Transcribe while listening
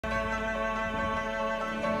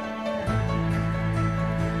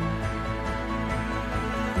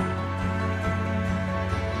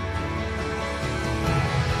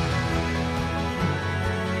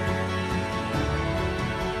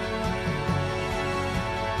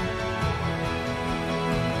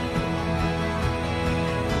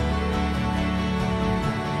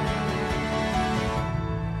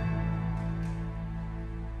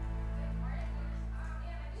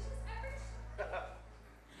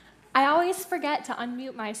always forget to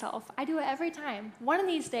unmute myself. I do it every time. One of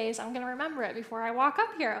these days, I'm going to remember it before I walk up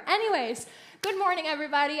here. Anyways, good morning,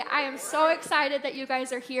 everybody. I am so excited that you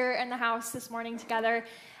guys are here in the house this morning together.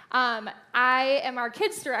 I am our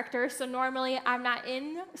kids director, so normally I'm not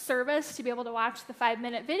in service to be able to watch the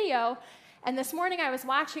 5-minute video. And this morning I was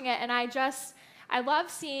watching it, and I love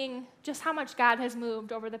seeing just how much God has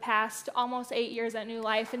moved over the past almost 8 years at New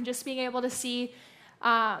Life, and just being able to see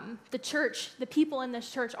the church, the people in this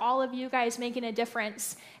church, all of you guys making a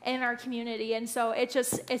difference in our community. And so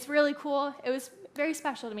it's really cool. It was very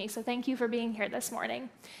special to me, so thank you for being here this morning.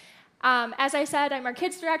 As I said, I'm our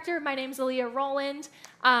kids director. My name's Aliea Roland.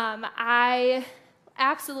 I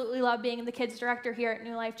absolutely love being the kids director here at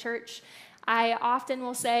New Life Church. I often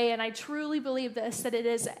will say, and I truly believe this, that it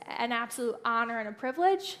is an absolute honor and a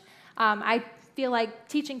privilege. I feel like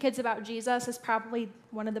teaching kids about Jesus is probably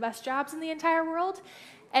one of the best jobs in the entire world.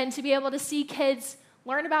 And to be able to see kids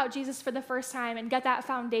learn about Jesus for the first time and get that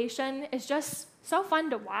foundation is just so fun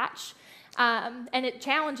to watch. And it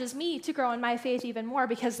challenges me to grow in my faith even more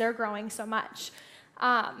because they're growing so much.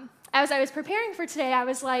 As I was preparing for today, I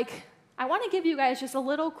was like, I want to give you guys just a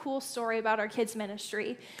little cool story about our kids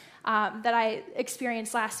ministry that I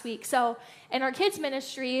experienced last week. So in our kids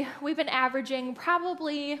ministry, we've been averaging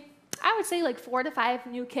probably, I would say, like 4 to 5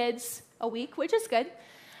 new kids a week, which is good.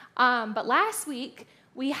 But last week,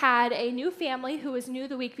 we had a new family who was new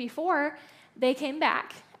the week before. They came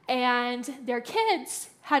back, and their kids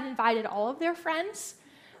had invited all of their friends.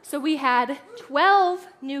 So we had 12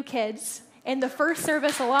 new kids in the first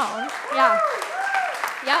service alone. Yeah.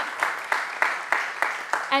 Yep.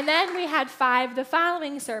 And then we had 5 the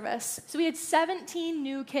following service. So we had 17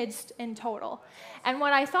 new kids in total. And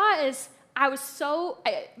what I thought is,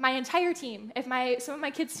 my entire team, some of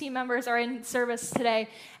my kids' team members are in service today,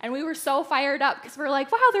 and we were so fired up because we're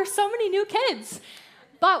like, wow, there's so many new kids.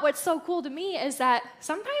 But what's so cool to me is that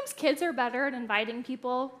sometimes kids are better at inviting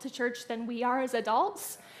people to church than we are as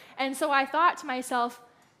adults. And so I thought to myself,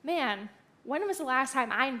 man, when was the last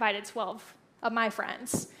time I invited 12 of my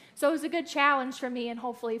friends? So it was a good challenge for me and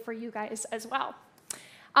hopefully for you guys as well.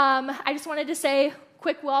 I just wanted to say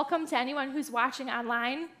quick welcome to anyone who's watching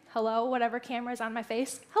online. Hello, whatever camera's on my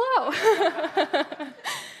face. Hello.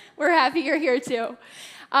 We're happy you're here too.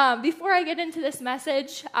 Before I get into this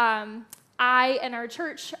message, I and our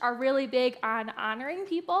church are really big on honoring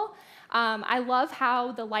people. I love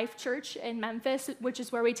how the Life Church in Memphis, which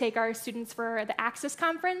is where we take our students for the Access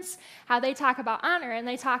Conference, how they talk about honor, and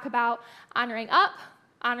they talk about honoring up,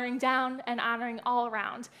 honoring down, and honoring all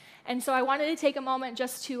around. And so I wanted to take a moment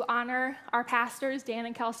just to honor our pastors, Dan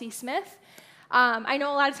and Kelsey Smith. I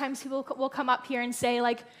know a lot of times people will come up here and say,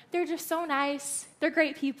 like, they're just so nice, they're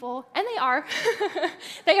great people, and they are.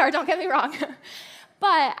 They are, don't get me wrong.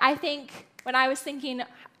 But I think when I was thinking,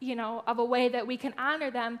 of a way that we can honor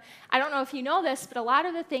them, I don't know if you know this, but a lot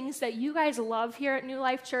of the things that you guys love here at New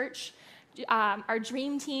Life Church, our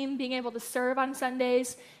dream team, being able to serve on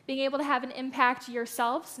Sundays, being able to have an impact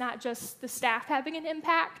yourselves, not just the staff having an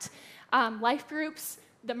impact, life groups,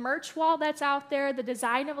 the merch wall that's out there, the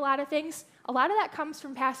design of a lot of things, a lot of that comes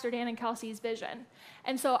from Pastor Dan and Kelsey's vision.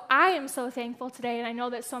 And so I am so thankful today, and I know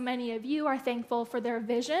that so many of you are thankful for their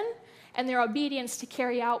vision and their obedience to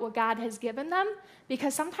carry out what God has given them,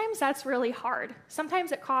 because sometimes that's really hard.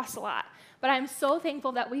 Sometimes it costs a lot. But I'm so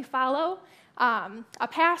thankful that we follow a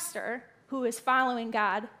pastor who is following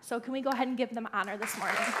God. So can we go ahead and give them honor this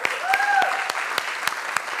morning?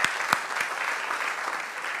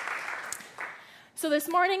 So this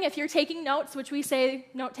morning, if you're taking notes, which we say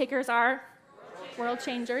note takers are world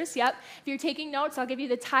changers, yep. If you're taking notes, I'll give you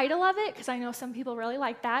the title of it, because I know some people really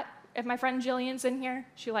like that. If my friend Jillian's in here,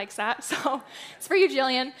 she likes that, so it's for you,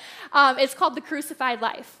 Jillian. It's called The Crucified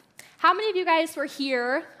Life. How many of you guys were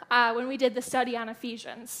here when we did the study on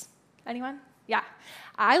Ephesians? Anyone? Yeah.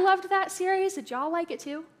 I loved that series. Did y'all like it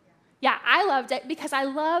too? Yeah, I loved it because I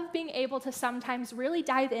love being able to sometimes really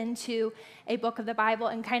dive into a book of the Bible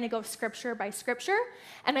and kind of go scripture by scripture.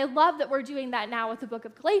 And I love that we're doing that now with the book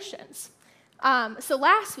of Galatians. So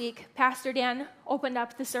last week, Pastor Dan opened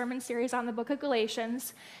up the sermon series on the book of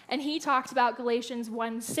Galatians, and he talked about Galatians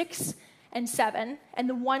 1, 6, and 7, and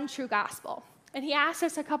the one true gospel. And he asked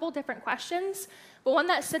us a couple different questions, but one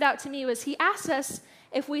that stood out to me was he asked us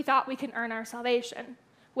if we thought we can earn our salvation,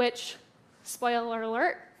 which, spoiler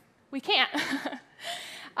alert, we can't.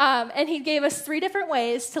 And he gave us 3 different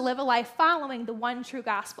ways to live a life following the one true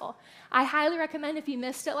gospel. I highly recommend, if you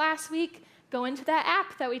missed it last week, go into that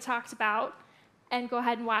app that we talked about and go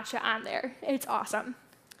ahead and watch it on there. It's awesome.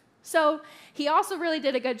 So he also really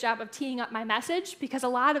did a good job of teeing up my message, because a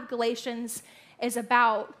lot of Galatians is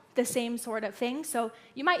about the same sort of thing. So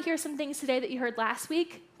you might hear some things today that you heard last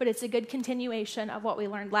week, but it's a good continuation of what we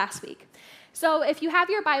learned last week. So if you have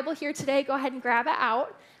your Bible here today, go ahead and grab it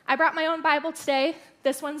out. I brought my own Bible today.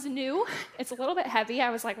 This one's new. It's a little bit heavy. I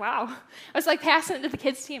was like, wow. I was like passing it to the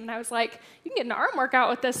kids team, and I was like, you can get an arm workout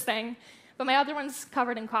with this thing. But my other one's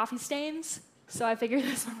covered in coffee stains, so I figured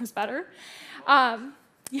this one was better.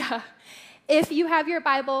 Yeah. If you have your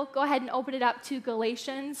Bible, go ahead and open it up to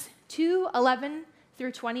Galatians 2:11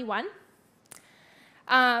 through 21.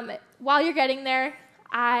 While you're getting there,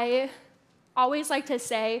 I always like to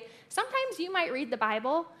say, sometimes you might read the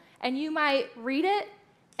Bible, and you might read it,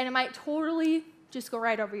 and it might totally just go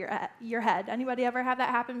right over your head. Anybody ever have that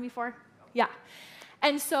happen before? Yeah.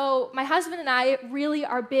 And so my husband and I really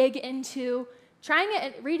are big into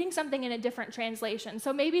reading something in a different translation.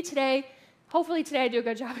 So maybe today, hopefully today I do a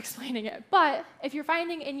good job explaining it. But if you're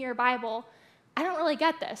finding in your Bible, I don't really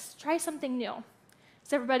get this, try something new.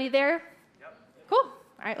 Is everybody there? Yep. Cool.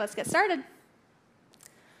 All right, let's get started.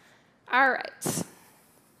 All right.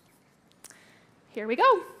 Here we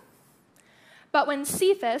go. But when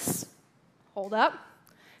Cephas, hold up.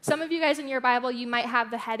 Some of you guys in your Bible, you might have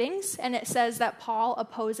the headings, and it says that Paul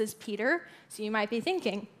opposes Peter. So you might be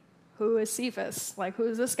thinking, who is Cephas? Like, who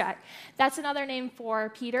is this guy? That's another name for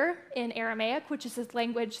Peter in Aramaic, which is this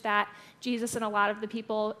language that Jesus and a lot of the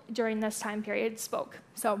people during this time period spoke.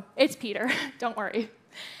 So it's Peter, don't worry.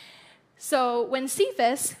 So when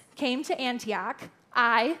Cephas came to Antioch,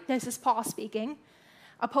 this is Paul speaking,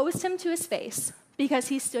 opposed him to his face because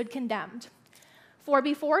he stood condemned. For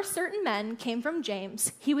before certain men came from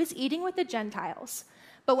James, he was eating with the Gentiles.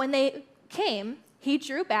 But when they came, he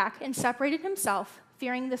drew back and separated himself,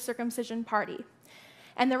 fearing the circumcision party.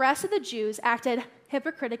 And the rest of the Jews acted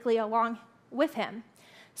hypocritically along with him.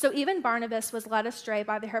 So even Barnabas was led astray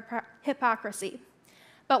by their hypocrisy.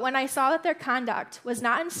 But when I saw that their conduct was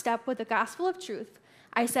not in step with the gospel of truth,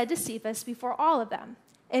 I said to Cephas before all of them,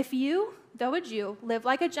 if you, though a Jew, live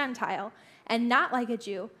like a Gentile and not like a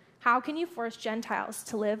Jew, how can you force Gentiles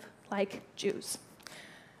to live like Jews?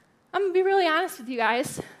 I'm going to be really honest with you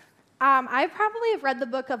guys. I probably have read the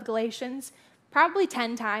book of Galatians probably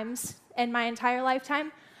 10 times in my entire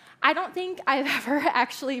lifetime. I don't think I've ever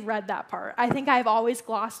actually read that part. I think I've always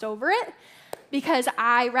glossed over it because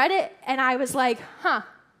I read it and I was like,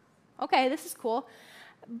 okay, this is cool.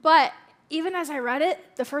 But even as I read it,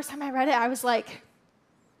 the first time I read it, I was like,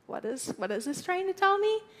 what is this trying to tell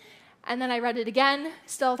me? And then I read it again,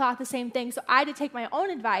 still thought the same thing. So I had to take my own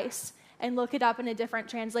advice and look it up in a different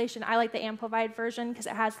translation. I like the Amplified version because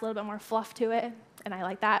it has a little bit more fluff to it, and I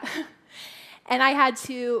like that. And I had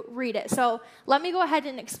to read it. So let me go ahead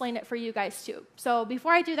and explain it for you guys too. So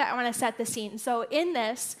before I do that, I want to set the scene. So in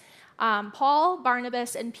this, Paul,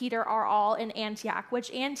 Barnabas, and Peter are all in Antioch, which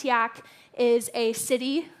Antioch is a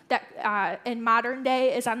city that in modern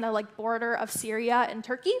day is on the border of Syria and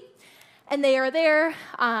Turkey. And they are there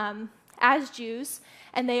as Jews,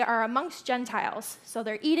 and they are amongst Gentiles. So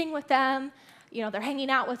they're eating with them, they're hanging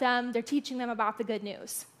out with them, they're teaching them about the good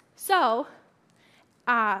news. So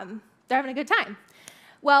they're having a good time.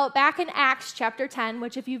 Well, back in Acts chapter 10,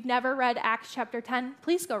 which if you've never read Acts chapter 10,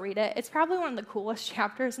 please go read it. It's probably one of the coolest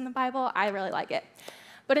chapters in the Bible. I really like it.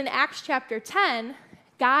 But in Acts chapter 10,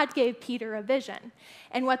 God gave Peter a vision.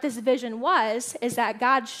 And what this vision was is that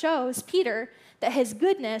God shows Peter that his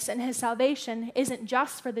goodness and his salvation isn't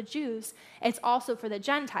just for the Jews, it's also for the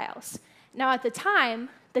Gentiles. Now, at the time,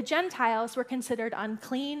 the Gentiles were considered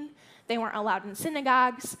unclean. They weren't allowed in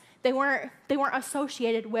synagogues. They weren't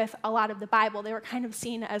associated with a lot of the Bible. They were kind of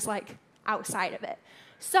seen as outside of it.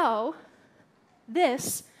 So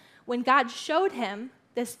when God showed him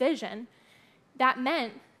this vision, that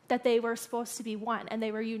meant that they were supposed to be one and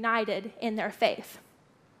they were united in their faith.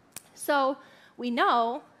 So we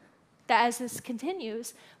know that as this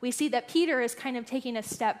continues, we see that Peter is kind of taking a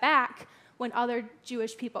step back when other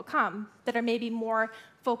Jewish people come that are maybe more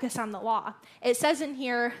focused on the law. It says in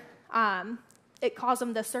here, it calls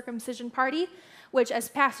them the circumcision party, which, as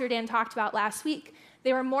Pastor Dan talked about last week,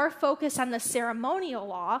 they were more focused on the ceremonial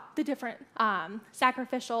law, the different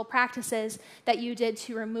sacrificial practices that you did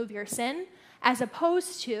to remove your sin, as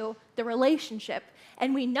opposed to the relationship.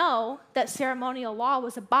 And we know that ceremonial law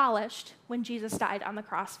was abolished when Jesus died on the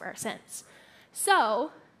cross for our sins.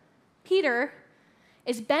 So Peter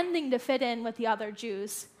is bending to fit in with the other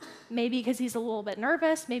Jews, maybe because he's a little bit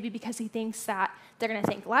nervous, maybe because he thinks that they're going to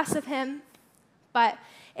think less of him. But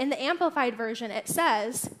in the Amplified version, it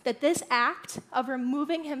says that this act of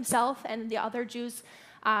removing himself and the other Jews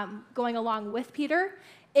going along with Peter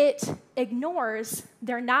it ignores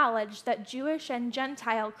their knowledge that Jewish and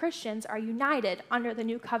Gentile Christians are united under the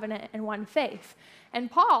new covenant and one faith. And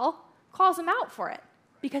Paul calls them out for it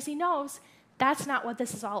because he knows that's not what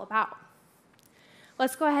this is all about.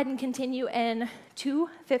 Let's go ahead and continue in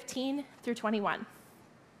 2:15 through 21.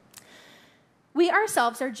 We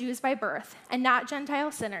ourselves are Jews by birth and not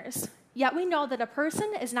Gentile sinners, yet we know that a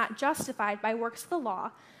person is not justified by works of the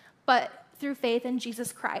law, but through faith in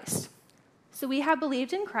Jesus Christ. So we have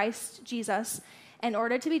believed in Christ Jesus in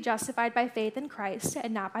order to be justified by faith in Christ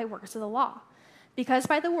and not by works of the law, because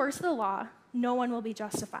by the works of the law, no one will be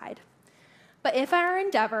justified. But if our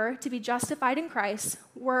endeavor to be justified in Christ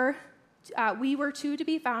we were to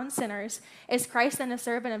be found sinners, is Christ then a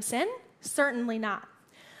servant of sin? Certainly not.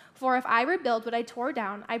 For if I rebuild what I tore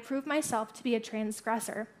down, I prove myself to be a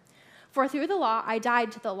transgressor. For through the law I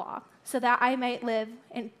died to the law, so that I might live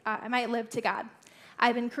to God. I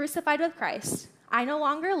have been crucified with Christ. I no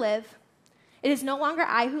longer live. It is no longer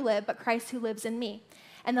I who live, but Christ who lives in me.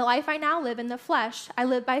 And the life I now live in the flesh, I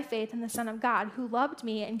live by faith in the Son of God, who loved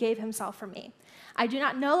me and gave himself for me. I do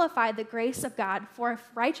not nullify the grace of God, for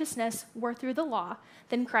if righteousness were through the law,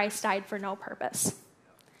 then Christ died for no purpose.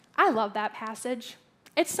 I love that passage.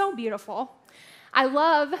 It's so beautiful. I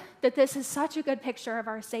love that this is such a good picture of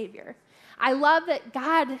our Savior. I love that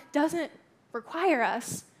God doesn't require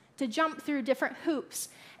us to jump through different hoops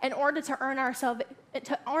in order to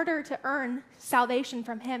earn salvation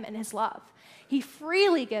from him and his love. He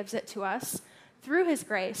freely gives it to us through his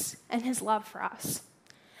grace and his love for us.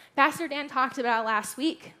 Pastor Dan talked about it last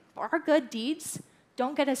week. Our good deeds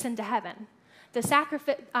don't get us into heaven. The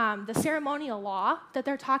ceremonial law that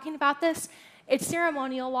they're talking about it's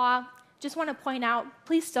ceremonial law. Just want to point out,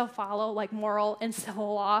 please still follow like moral and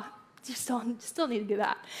civil law. You still need to do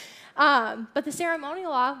that. But the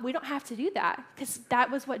ceremonial law, we don't have to do that because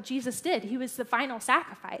that was what Jesus did. He was the final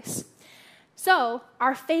sacrifice. So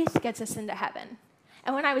our faith gets us into heaven.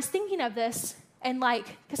 And when I was thinking of this,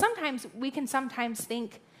 because sometimes we can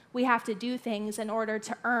think we have to do things in order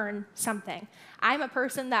to earn something. I'm a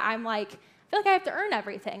person that I feel like I have to earn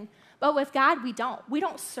everything. But with God, we don't. We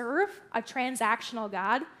don't serve a transactional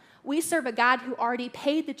God. We serve a God who already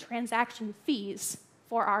paid the transaction fees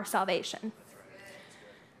for our salvation.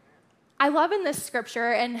 I love in this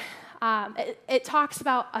scripture, and it talks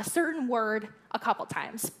about a certain word a couple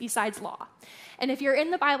times besides law. And if you're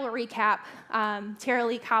in the Bible recap, Tara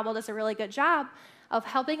Lee Cobble does a really good job of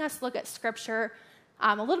helping us look at scripture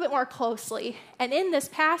a little bit more closely. And in this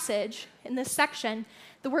passage, in this section,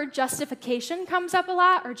 the word justification comes up a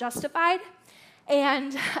lot, or justified.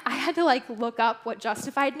 And I had to look up what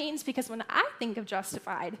justified means, because when I think of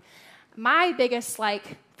justified, my biggest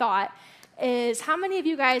thought is, how many of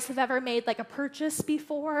you guys have ever made a purchase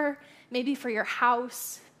before, maybe for your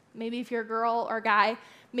house, maybe if you're a girl or guy,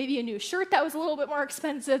 maybe a new shirt that was a little bit more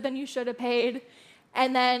expensive than you should have paid,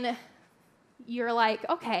 and then you're like,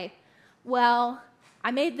 okay, well, I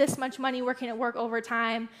made this much money working at work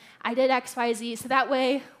overtime, I did X, Y, Z, so that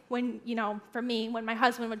way, for me, when my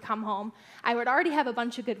husband would come home, I would already have a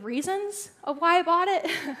bunch of good reasons of why I bought it.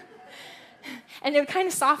 And it would kind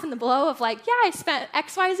of soften the blow of I spent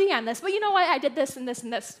X, Y, Z on this, but you know what, I did this and this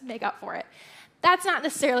and this to make up for it. That's not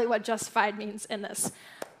necessarily what justified means in this.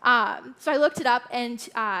 So I looked it up, and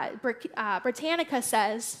Britannica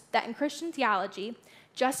says that in Christian theology,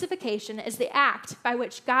 justification is the act by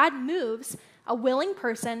which God moves a willing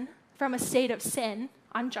person from a state of sin,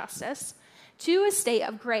 injustice, to a state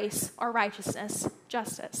of grace or righteousness,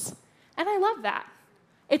 justice. And I love that.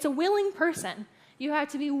 It's a willing person. You have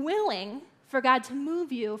to be willing for God to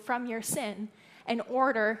move you from your sin in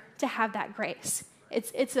order to have that grace.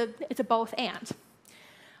 It's a both and.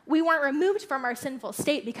 We weren't removed from our sinful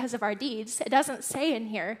state because of our deeds. It doesn't say in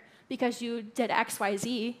here, because you did X, Y,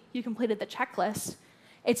 Z, you completed the checklist.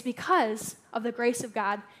 It's because of the grace of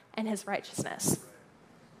God and his righteousness.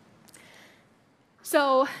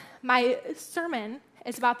 So my sermon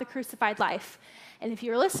is about the crucified life. And if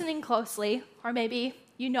you're listening closely, or maybe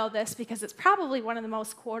you know this because it's probably one of the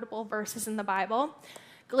most quotable verses in the Bible,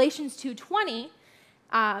 Galatians 2:20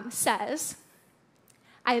 says,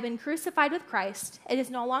 I have been crucified with Christ. It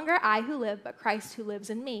is no longer I who live, but Christ who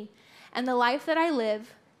lives in me. And the life that I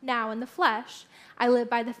live now in the flesh, I live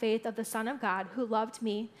by the faith of the Son of God, who loved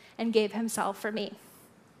me and gave himself for me.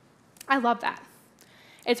 I love that.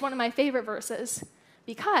 It's one of my favorite verses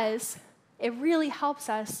because it really helps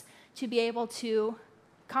us to be able to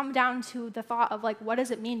come down to the thought of what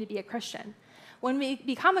does it mean to be a Christian? When we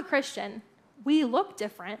become a Christian, we look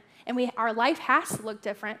different, and our life has to look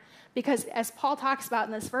different because, as Paul talks about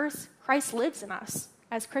in this verse, Christ lives in us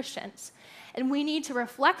as Christians. And we need to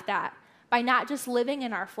reflect that by not just living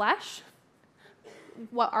in our flesh,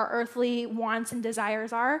 what our earthly wants and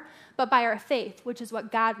desires are, but by our faith, which is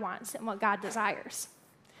what God wants and what God desires.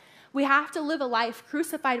 We have to live a life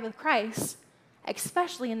crucified with Christ,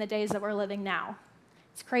 especially in the days that we're living now.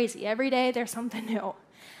 It's crazy. Every day there's something new.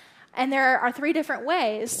 And there are 3 different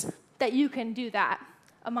ways that you can do that,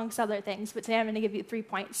 amongst other things. But today I'm going to give you 3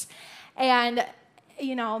 points. And,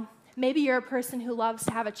 maybe you're a person who loves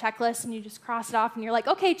to have a checklist and you just cross it off and you're like,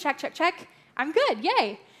 okay, check, check, check. I'm good.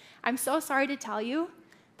 Yay. I'm so sorry to tell you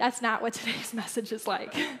that's not what today's message is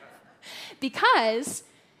like. Because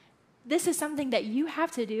this is something that you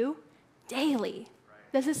have to do daily.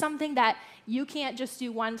 This is something that you can't just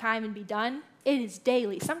do one time and be done. It is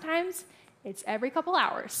daily. Sometimes it's every couple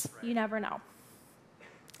hours. You never know.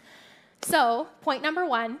 So, point number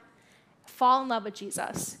 1, fall in love with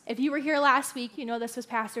Jesus. If you were here last week, you know this was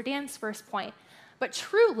Pastor Dan's first point. But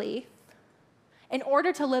truly, in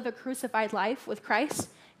order to live a crucified life with Christ,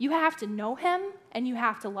 you have to know him and you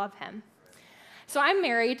have to love him. So I'm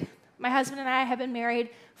married. My husband and I have been married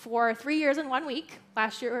for 3 years and 1 week.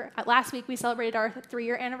 Last week we celebrated our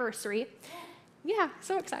 3-year anniversary. Yeah,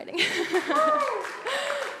 so exciting.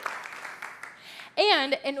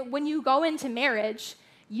 And when you go into marriage,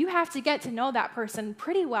 you have to get to know that person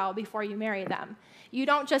pretty well before you marry them. You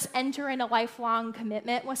don't just enter in a lifelong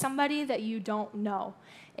commitment with somebody that you don't know.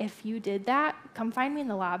 If you did that, come find me in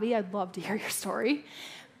the lobby. I'd love to hear your story.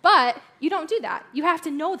 But you don't do that. You have to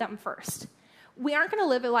know them first. We aren't going to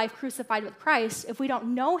live a life crucified with Christ if we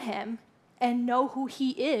don't know him and know who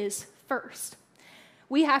he is first.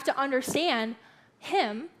 We have to understand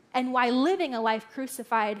him and why living a life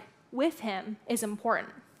crucified with him is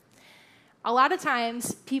important. A lot of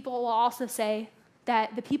times, people will also say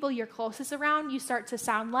that the people you're closest around, you start to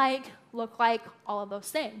sound like, look like, all of those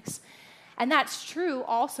things. And that's true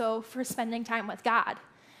also for spending time with God.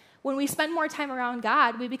 When we spend more time around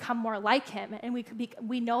God, we become more like him, and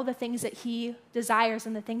we know the things that he desires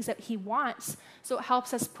and the things that he wants, so it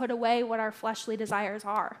helps us put away what our fleshly desires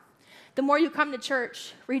are. The more you come to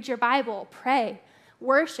church, read your Bible, pray,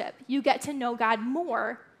 worship, you get to know God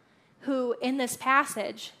more, who in this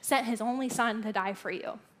passage sent his only son to die for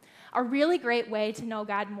you. A really great way to know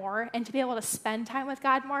God more and to be able to spend time with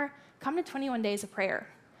God more, come to 21 Days of Prayer.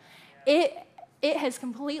 It has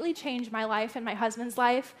completely changed my life and my husband's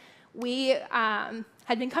life. We had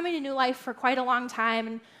been coming to New Life for quite a long time,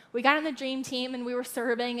 and we got on the dream team, and we were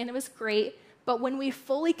serving, and it was great. But when we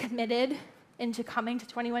fully committed into coming to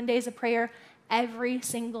 21 Days of Prayer every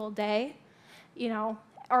single day,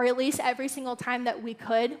 or at least every single time that we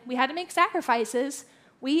could, we had to make sacrifices.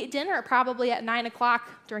 We eat dinner probably at 9 o'clock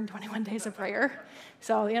during 21 Days of Prayer.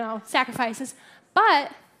 So, sacrifices.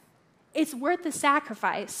 But it's worth the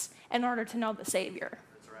sacrifice in order to know the Savior.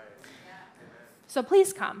 That's right. Yeah. So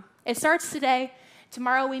please come. It starts today.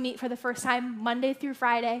 Tomorrow we meet for the first time, Monday through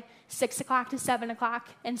Friday, 6 o'clock to 7 o'clock,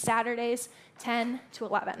 and Saturdays, 10 to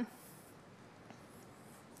 11.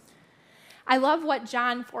 I love what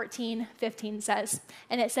John 14:15 says.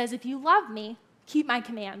 And it says, if you love me, keep my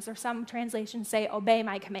commands. Or some translations say, obey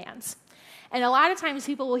my commands. And a lot of times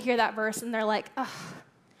people will hear that verse and they're like, ugh,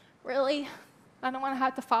 really? I don't want to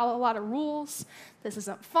have to follow a lot of rules. This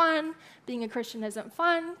isn't fun. Being a Christian isn't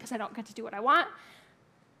fun because I don't get to do what I want.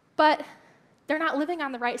 But they're not living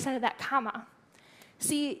on the right side of that comma.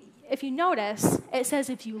 See, if you notice, it says,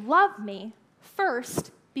 if you love me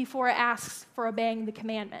first before it asks for obeying the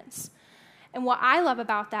commandments. And what I love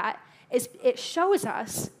about that is it shows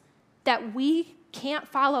us that we can't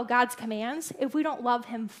follow God's commands if we don't love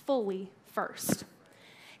him fully first.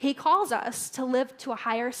 He calls us to live to a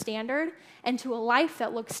higher standard and to a life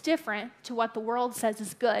that looks different to what the world says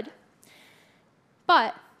is good.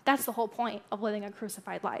 But that's the whole point of living a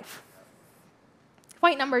crucified life.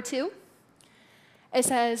 Point number 2, it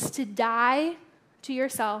says to die to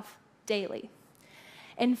yourself daily.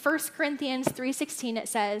 In 1 Corinthians 3:16, it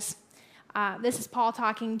says, this is Paul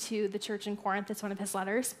talking to the church in Corinth. It's one of his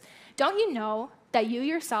letters. Don't you know that you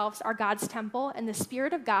yourselves are God's temple and the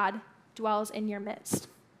Spirit of God dwells in your midst?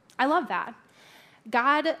 I love that.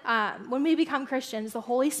 God, when we become Christians, the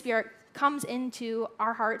Holy Spirit comes into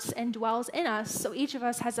our hearts and dwells in us. So each of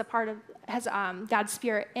us has God's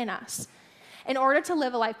Spirit in us. In order to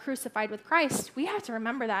live a life crucified with Christ, we have to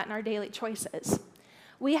remember that in our daily choices.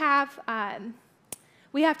 We have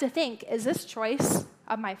to think, is this choice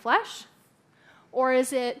of my flesh or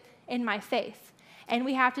is it in my faith? And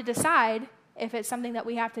we have to decide if it's something that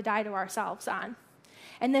we have to die to ourselves on.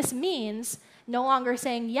 And this means no longer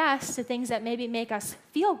saying yes to things that maybe make us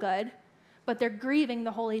feel good, but they're grieving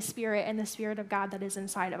the Holy Spirit and the Spirit of God that is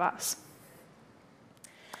inside of us.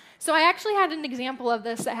 So I actually had an example of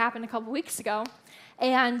this that happened a couple weeks ago.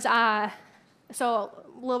 And so a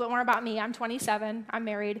little bit more about me. I'm 27. I'm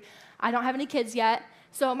married. I don't have any kids yet.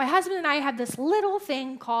 So my husband and I have this little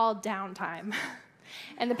thing called downtime.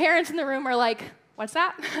 And the parents in the room are like, what's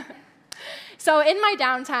that? So in my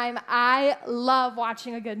downtime, I love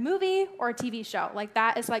watching a good movie or a TV show. Like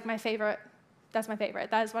that is like my favorite. That's my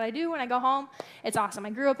favorite. That is what I do when I go home. It's awesome.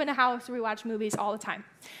 I grew up in a house where we watch movies all the time.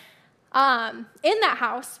 In that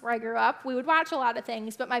house where I grew up, we would watch a lot of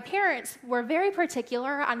things, but my parents were very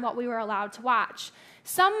particular on what we were allowed to watch.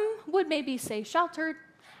 Some would maybe say sheltered.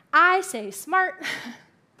 I say smart,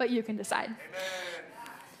 but you can decide.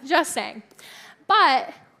 Amen. Just saying.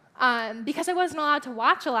 But because I wasn't allowed to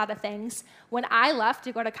watch a lot of things, when I left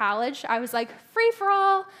to go to college, I was like, free for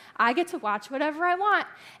all. I get to watch whatever I want.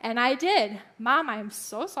 And I did. Mom, I'm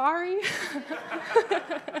so sorry.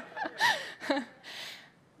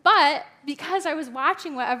 But because I was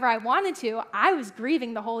watching whatever I wanted to, I was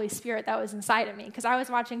grieving the Holy Spirit that was inside of me because I was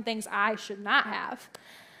watching things I should not have.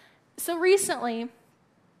 So recently,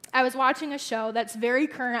 I was watching a show that's very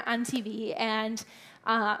current on TV, and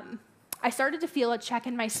I started to feel a check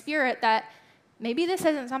in my spirit that maybe this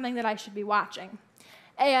isn't something that I should be watching.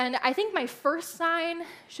 And I think my first sign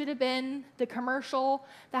should have been the commercial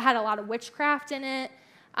that had a lot of witchcraft in it,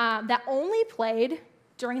 that only played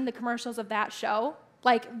during the commercials of that show.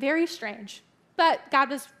 Like, very strange. But God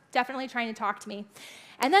was definitely trying to talk to me.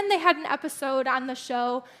 And then they had an episode on the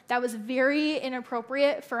show that was very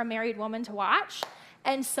inappropriate for a married woman to watch.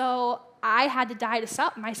 And so I had to die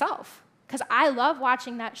to myself because I love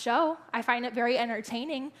watching that show. I find it very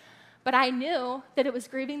entertaining. But I knew that it was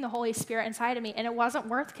grieving the Holy Spirit inside of me, and it wasn't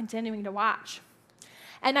worth continuing to watch.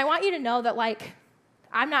 And I want you to know that, like,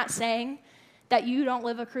 I'm not saying that you don't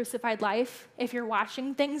live a crucified life if you're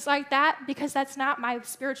watching things like that, because that's not my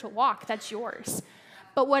spiritual walk, that's yours.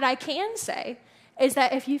 But what I can say is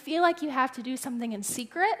that if you feel like you have to do something in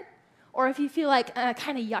secret, or if you feel like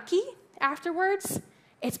kind of yucky afterwards,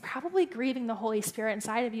 it's probably grieving the Holy Spirit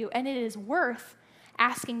inside of you, and it is worth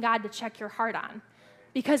asking God to check your heart on,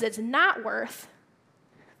 because it's not worth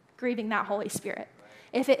grieving that Holy Spirit.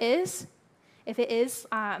 If it is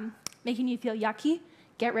making you feel yucky,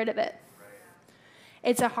 get rid of it.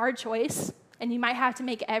 It's a hard choice, and you might have to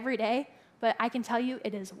make it every day, but I can tell you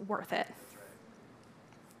it is worth it.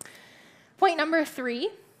 Point number 3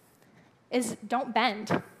 is don't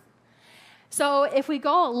bend. So if we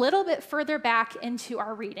go a little bit further back into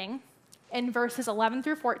our reading, in verses 11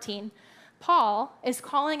 through 14, Paul is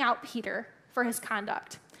calling out Peter for his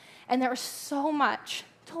conduct. And there's so much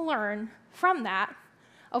to learn from that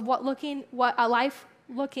of what a life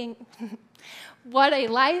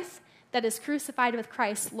that is crucified with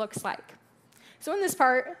Christ looks like. So in this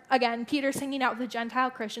part, again, Peter's hanging out with the Gentile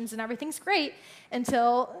Christians, and everything's great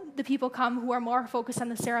until the people come who are more focused on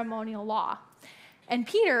the ceremonial law. And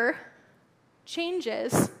Peter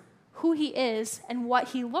changes who he is and what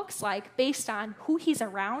he looks like based on who he's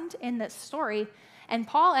around in this story, and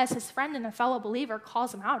Paul, as his friend and a fellow believer,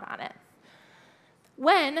 calls him out on it.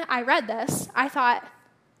 When I read this, I thought,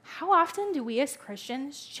 how often do we as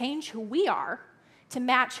Christians change who we are to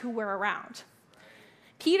match who we're around?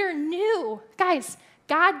 Peter knew, guys,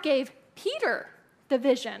 God gave Peter the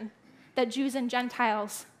vision that Jews and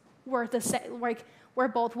Gentiles were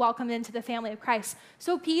both welcomed into the family of Christ.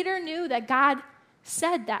 So Peter knew that God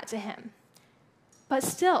said that to him. But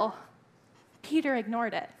still, Peter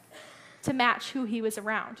ignored it to match who he was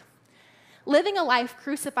around. Living a life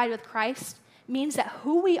crucified with Christ means that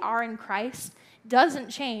who we are in Christ doesn't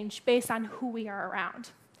change based on who we are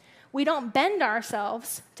around. We don't bend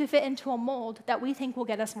ourselves to fit into a mold that we think will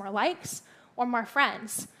get us more likes or more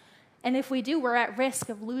friends. And if we do, we're at risk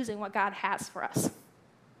of losing what God has for us.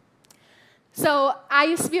 So I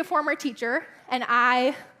used to be a former teacher, and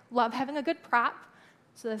I love having a good prop.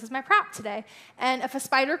 So this is my prop today. And if a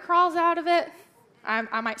spider crawls out of it,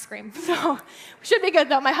 I might scream. So should be good,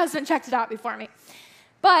 though. My husband checked it out before me.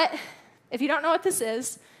 But if you don't know what this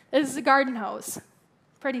is a garden hose.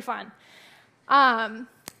 Pretty fun.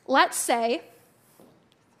 Let's say,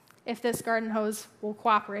 if this garden hose will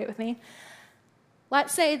cooperate with me,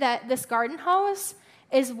 let's say that this garden hose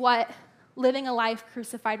is what living a life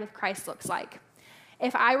crucified with Christ looks like.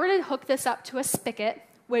 If I were to hook this up to a spigot,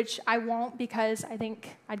 which I won't because I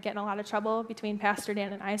think I'd get in a lot of trouble between Pastor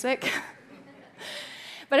Dan and Isaac.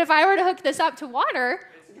 But if I were to hook this up to water,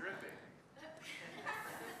 it's dripping.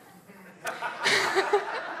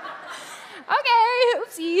 Okay,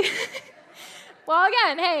 oopsie. Well,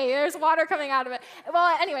 again, hey, there's water coming out of it.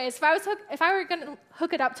 Well, anyways, if I were going to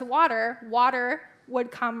hook it up to water, water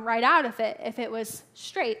would come right out of it if it was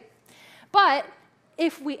straight. But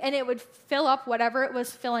and it would fill up whatever it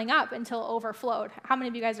was filling up until it overflowed. How many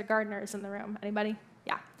of you guys are gardeners in the room? Anybody?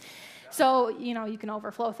 Yeah. So, you can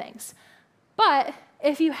overflow things. But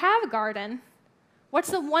if you have a garden, what's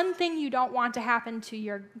the one thing you don't want to happen to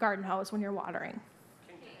your garden hose when you're watering?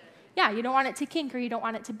 Yeah, you don't want it to kink or you don't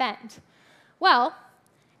want it to bend. Well,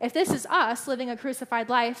 if this is us living a crucified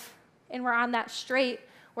life and we're on that straight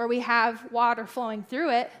where we have water flowing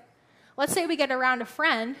through it, let's say we get around a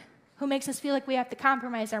friend who makes us feel like we have to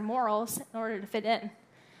compromise our morals in order to fit in.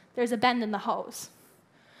 There's a bend in the hose.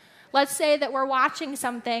 Let's say that we're watching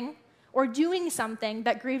something or doing something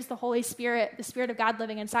that grieves the Holy Spirit, the Spirit of God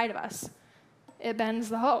living inside of us. It bends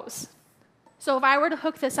the hose. So if I were to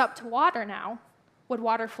hook this up to water now, would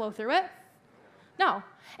water flow through it? No.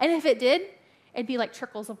 And if it did, it'd be like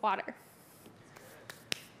trickles of water.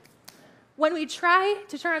 When we try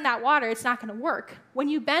to turn on that water, it's not going to work. When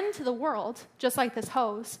you bend to the world, just like this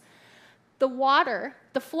hose, the water,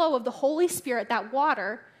 the flow of the Holy Spirit, that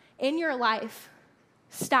water in your life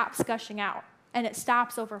stops gushing out, and it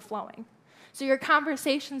stops overflowing. So your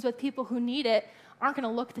conversations with people who need it aren't going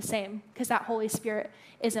to look the same because that Holy Spirit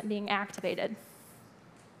isn't being activated.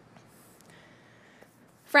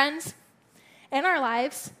 Friends, in our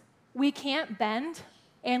lives, we can't bend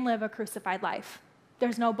and live a crucified life.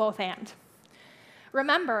 There's no both and.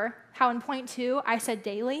 Remember how in point 2 I said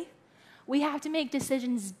daily? We have to make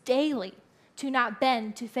decisions daily to not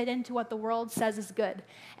bend to fit into what the world says is good.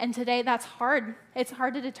 And today that's hard. It's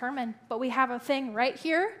hard to determine, but we have a thing right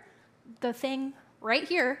here. The thing right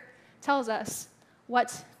here tells us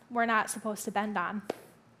what we're not supposed to bend on.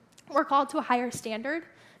 We're called to a higher standard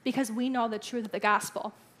because we know the truth of the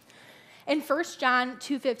gospel. In 1 John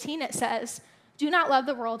 2:15 it says, "Do not love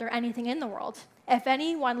the world or anything in the world. If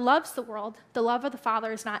anyone loves the world, the love of the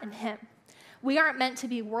Father is not in him." We aren't meant to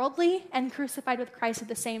be worldly and crucified with Christ at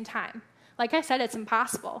the same time. Like I said, it's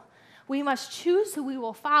impossible. We must choose who we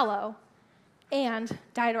will follow and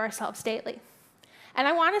die to ourselves daily. And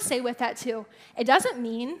I want to say with that too, it doesn't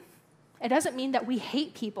mean that we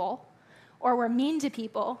hate people or we're mean to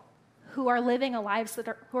people who are living lives that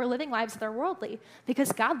are worldly,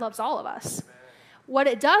 because God loves all of us. What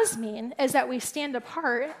it does mean is that we stand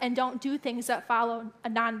apart and don't do things that follow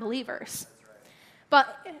non-believers.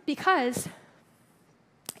 But because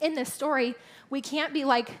in this story, we can't be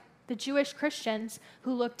like the Jewish Christians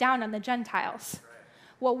who look down on the Gentiles.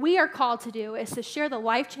 What we are called to do is to share the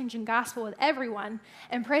life-changing gospel with everyone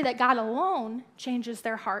and pray that God alone changes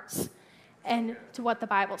their hearts and to what the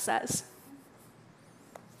Bible says.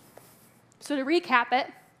 So to recap it,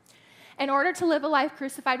 in order to live a life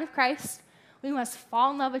crucified with Christ, we must fall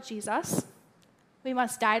in love with Jesus, we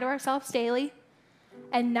must die to ourselves daily,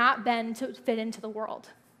 and not bend to fit into the world.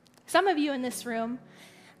 Some of you in this room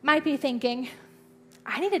might be thinking,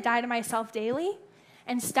 I need to die to myself daily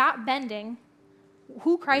and stop bending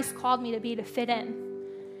who Christ called me to be to fit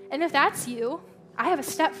in. And if that's you, I have a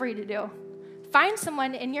step for you to do. Find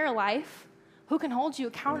someone in your life who can hold you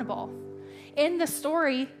accountable. In the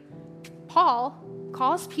story, Paul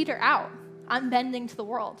calls Peter out on bending to the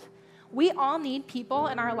world. We all need people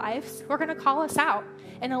in our lives who are going to call us out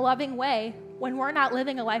in a loving way when we're not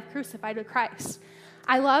living a life crucified with Christ.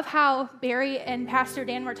 I love how Barry and Pastor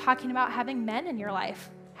Dan were talking about having men in your life.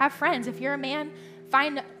 Have friends. If you're a man,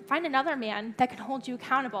 find another man that can hold you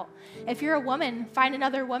accountable. If you're a woman, find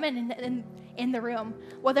another woman in the room.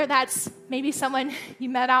 Whether that's maybe someone you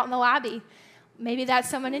met out in the lobby, maybe that's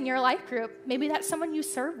someone in your life group, maybe that's someone you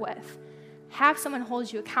serve with. Have someone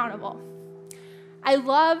hold you accountable. I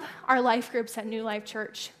love our life groups at New Life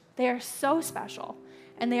Church. They are so special,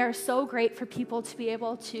 and they are so great for people to be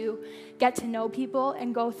able to get to know people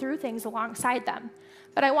and go through things alongside them.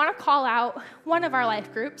 But I want to call out one of our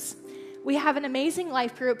life groups. We have an amazing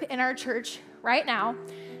life group in our church right now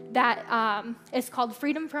that is called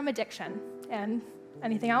Freedom from Addiction. And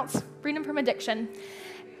anything else? Freedom from Addiction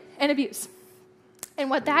and Abuse. And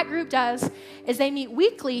what that group does is they meet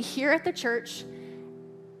weekly here at the church,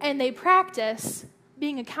 and they practice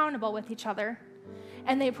being accountable with each other.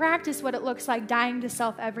 And they practice what it looks like dying to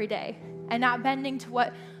self every day and not bending to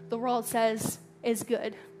what the world says is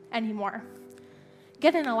good anymore.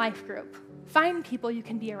 Get in a life group. Find people you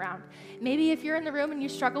can be around. Maybe if you're in the room and you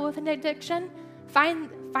struggle with an addiction, find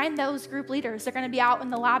those group leaders. They're going to be out in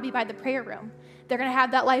the lobby by the prayer room. They're going to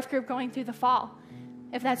have that life group going through the fall.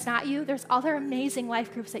 If that's not you, there's other amazing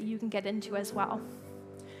life groups that you can get into as well.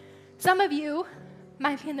 Some of you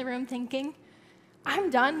might be in the room thinking, I'm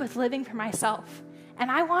done with living for myself,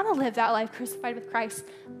 and I want to live that life crucified with Christ,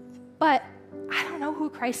 but I don't know who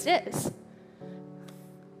Christ is.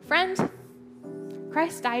 Friend,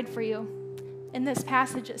 Christ died for you. In this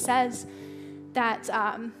passage, it says that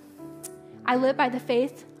I live by the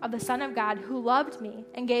faith of the Son of God who loved me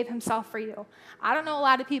and gave himself for you. I don't know a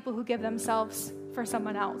lot of people who give themselves for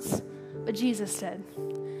someone else, but Jesus did.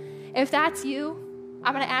 If that's you,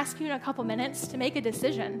 I'm going to ask you in a couple minutes to make a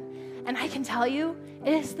decision. And I can tell you,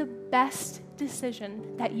 it is the best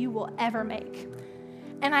decision that you will ever make.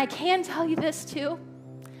 And I can tell you this too.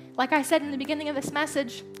 Like I said in the beginning of this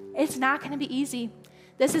message, it's not going to be easy.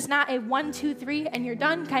 This is not a 1, 2, 3, and you're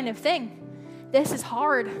done kind of thing. This is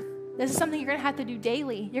hard. This is something you're going to have to do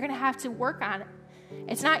daily. You're going to have to work on it.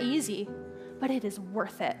 It's not easy, but it is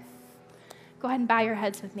worth it. Go ahead and bow your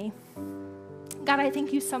heads with me. God, I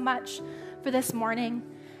thank you so much for this morning.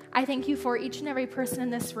 I thank you for each and every person in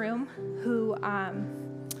this room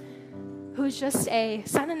who's just a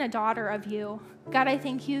son and a daughter of you. God, I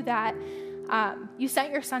thank you that you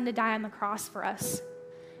sent your son to die on the cross for us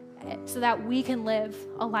so that we can live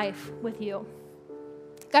a life with you.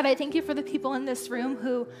 God, I thank you for the people in this room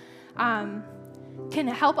who can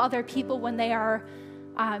help other people when they are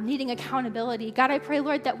needing accountability. God, I pray,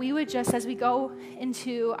 Lord, that we would just, as we go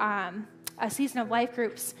into a season of life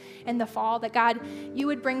groups in the fall, that God, you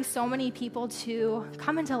would bring so many people to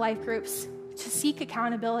come into life groups to seek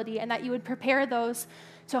accountability, and that you would prepare those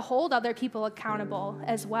to hold other people accountable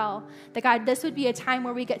as well. That God, this would be a time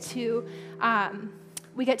where we get to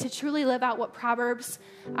truly live out what Proverbs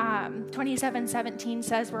 27:17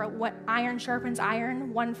 says, where what iron sharpens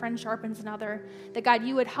iron, one friend sharpens another. That God,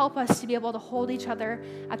 you would help us to be able to hold each other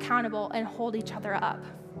accountable and hold each other up.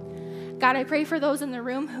 God, I pray for those in the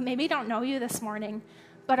room who maybe don't know you this morning,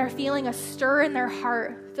 but are feeling a stir in their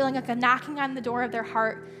heart, feeling like a knocking on the door of their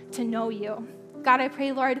heart to know you. God, I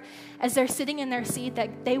pray, Lord, as they're sitting in their seat,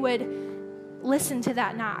 that they would listen to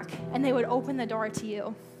that knock and they would open the door to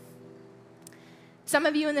you. Some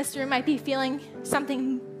of you in this room might be feeling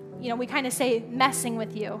something, we kind of say messing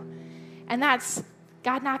with you. And that's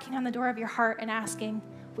God knocking on the door of your heart and asking,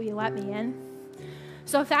 will you let me in?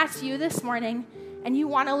 So if that's you this morning and you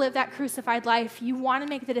want to live that crucified life, you want to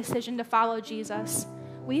make the decision to follow Jesus,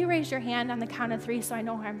 will you raise your hand on the count of 3 so I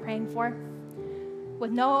know who I'm praying for?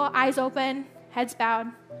 With no eyes open, heads bowed.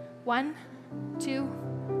 1,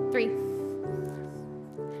 2, 3.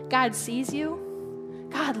 God sees you.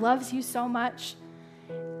 God loves you so much.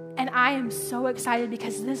 And I am so excited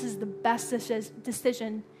because this is the best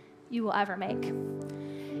decision you will ever make.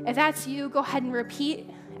 If that's you, go ahead and repeat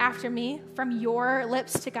after me from your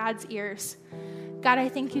lips to God's ears. God, I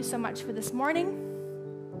thank you so much for this morning.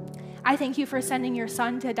 I thank you for sending your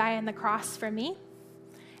son to die on the cross for me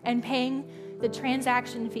and paying the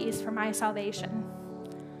transaction fees for my salvation.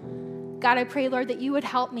 God, I pray, Lord, that you would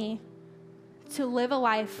help me to live a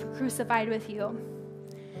life crucified with you,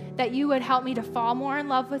 that you would help me to fall more in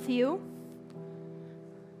love with you,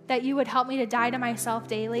 that you would help me to die to myself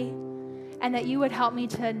daily, and that you would help me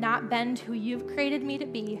to not bend who you've created me to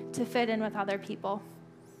be to fit in with other people.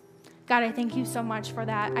 God, I thank you so much for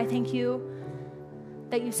that. I thank you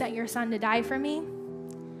that you sent your son to die for me,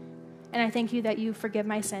 and I thank you that you forgive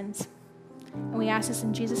my sins. And we ask this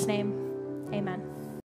in Jesus' name, amen.